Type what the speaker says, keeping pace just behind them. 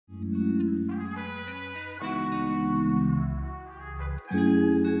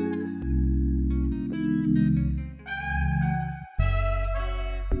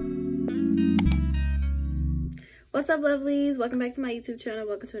What's up, lovelies? Welcome back to my YouTube channel.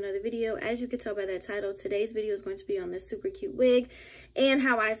 Welcome to another video. As you can tell by that title, today's video is going to be on this super cute wig and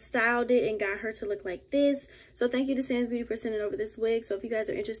how I styled it and got her to look like this. So thank you to SAMSBEAUTY for sending over this wig. So if you guys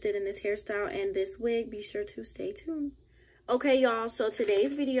are interested in this hairstyle and this wig, be sure to stay tuned. Okay, y'all, so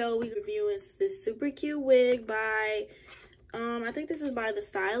today's video we review is this super cute wig by I think this is by the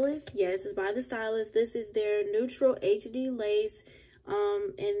Stylist. Yes, it's by the Stylist. This is their neutral HD lace.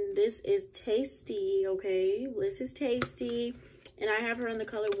 And this is Tastee, okay? This is Tastee, and I have her in the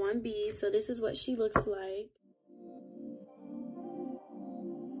color 1B, so this is what she looks like.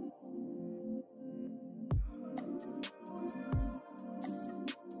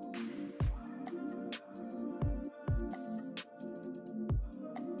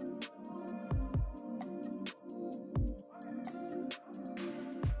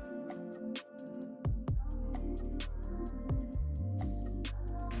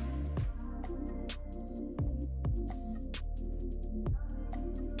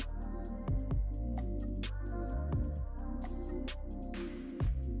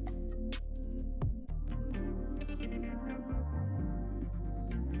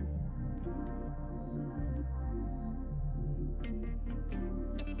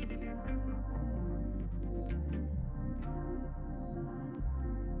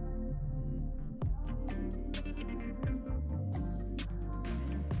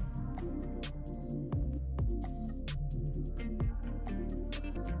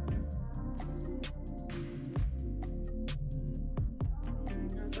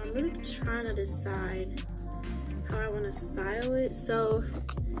 So I'm really trying to decide how I want to style it. So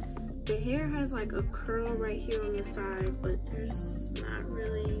the hair has like a curl right here on the side, but there's not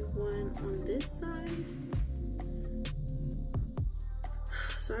really one on this side.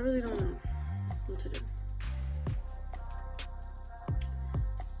 So I really don't know what to do.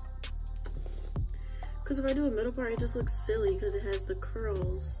 Because if I do a middle part, it just looks silly because it has the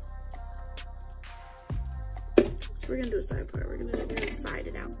curls. So we're gonna do a side part. We're gonna side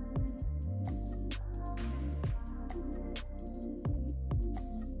it out.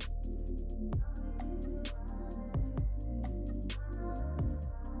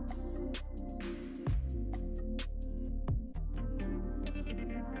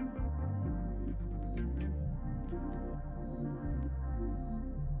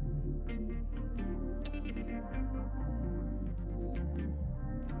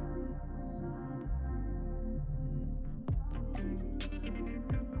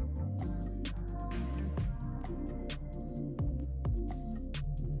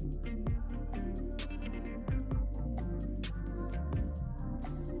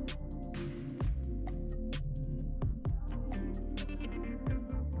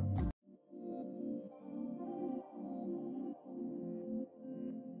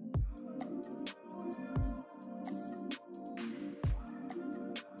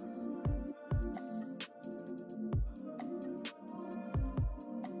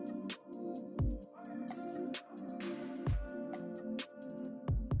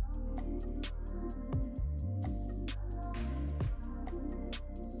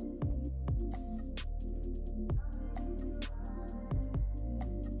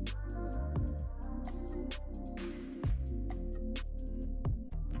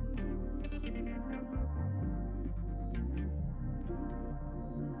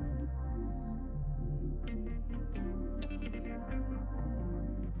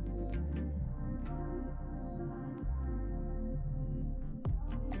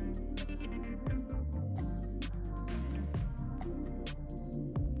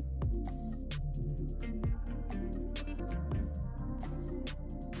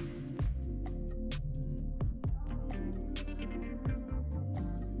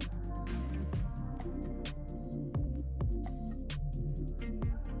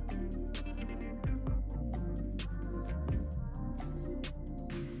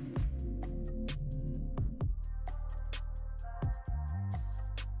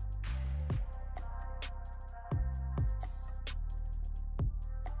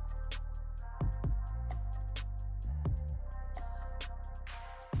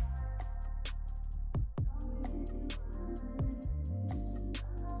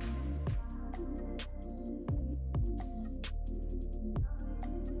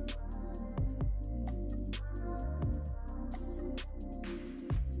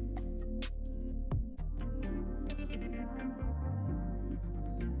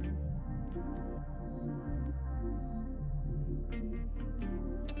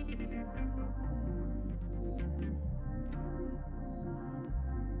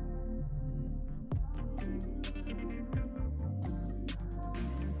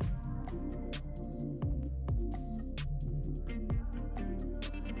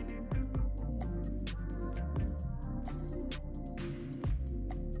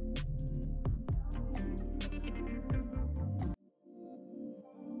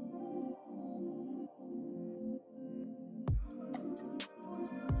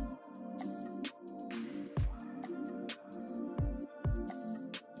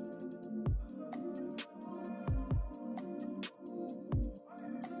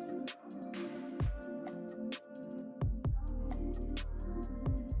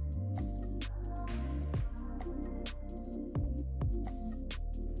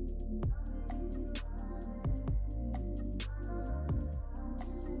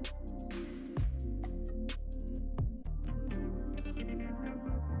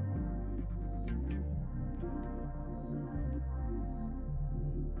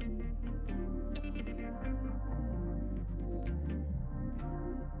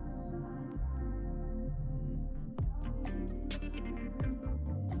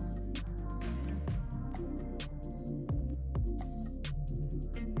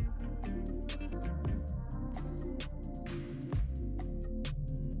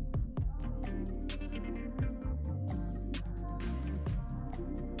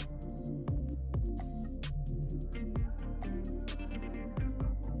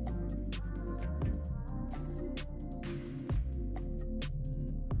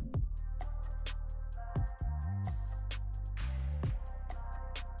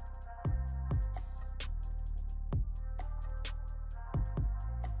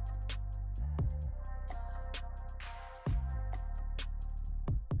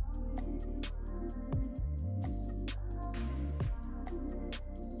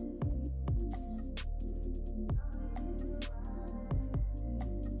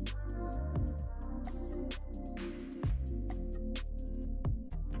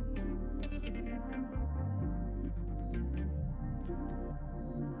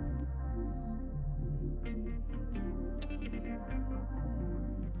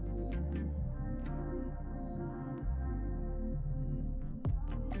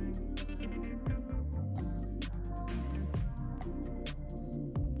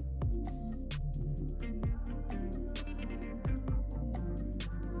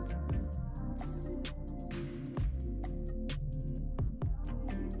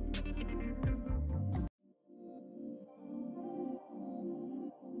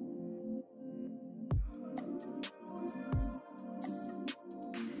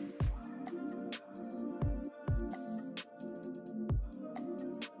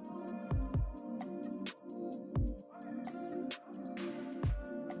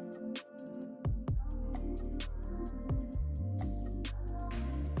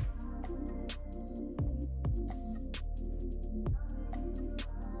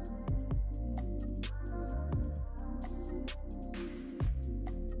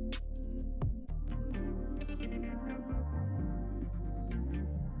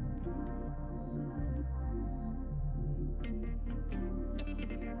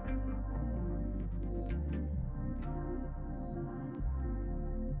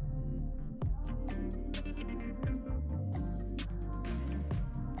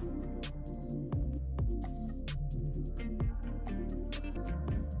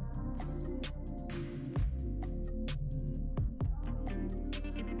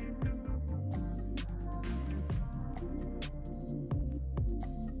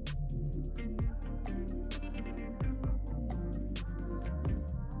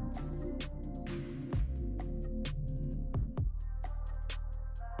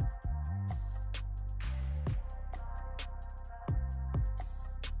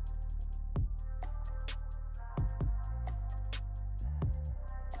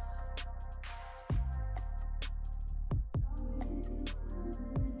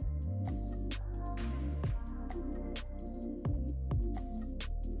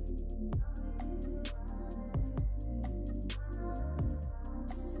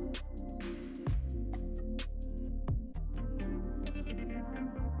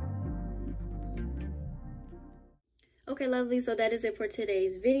 Okay, lovely, so that is it for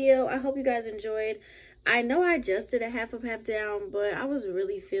today's video. I hope you guys enjoyed. I know I just did a half up, half down, but I was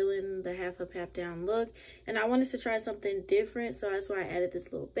really feeling the half up, half down look, and I wanted to try something different, so that's why I added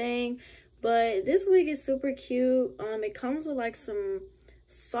this little bang. But this wig is super cute. It comes with like some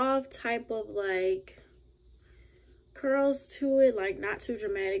soft type of like curls to it, like not too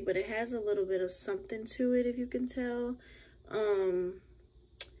dramatic, but it has a little bit of something to it, if you can tell.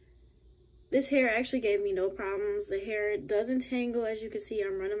 This hair actually gave me no problems. The hair doesn't tangle. As you can see,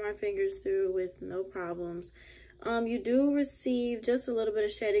 I'm running my fingers through with no problems. You do receive just a little bit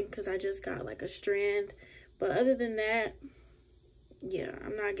of shedding because I just got like a strand. But other than that, yeah,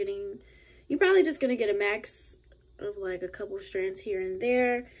 I'm not getting... You're probably just going to get a max of like a couple strands here and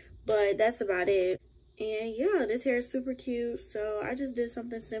there. But that's about it. And yeah, this hair is super cute. So I just did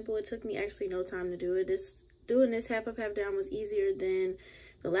something simple. It took me actually no time to do it. Doing this half up, half down was easier than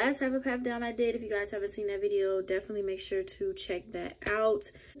the last half up, half down I did. If you guys haven't seen that video, definitely make sure to check that out.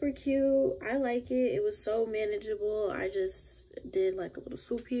 Super cute. I like it. It was so manageable. I just did like a little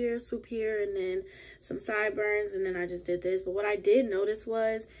swoop here, and then some sideburns, and then I just did this. But what I did notice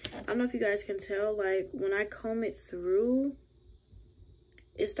was, I don't know if you guys can tell, like when I comb it through,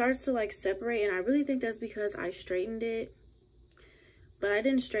 it starts to like separate, and I really think that's because I straightened it. But I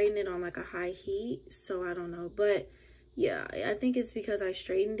didn't straighten it on like a high heat, so I don't know. But yeah, I think it's because I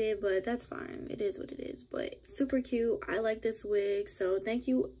straightened it, but that's fine. It is what it is. But super cute. I like this wig. So thank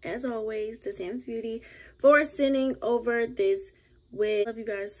you, as always, to Sam's Beauty for sending over this wig. Love you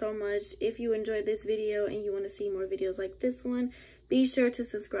guys so much. If you enjoyed this video and you want to see more videos like this one, be sure to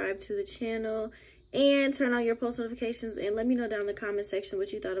subscribe to the channel and turn on your post notifications, and let me know down in the comment section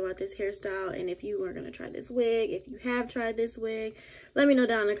what you thought about this hairstyle, and if you are going to try this wig. If you have tried this wig, let me know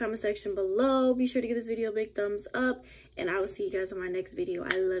down in the comment section below. Be sure to give this video a big thumbs up, and I will see you guys in my next video.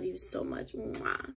 I love you so much. Mwah.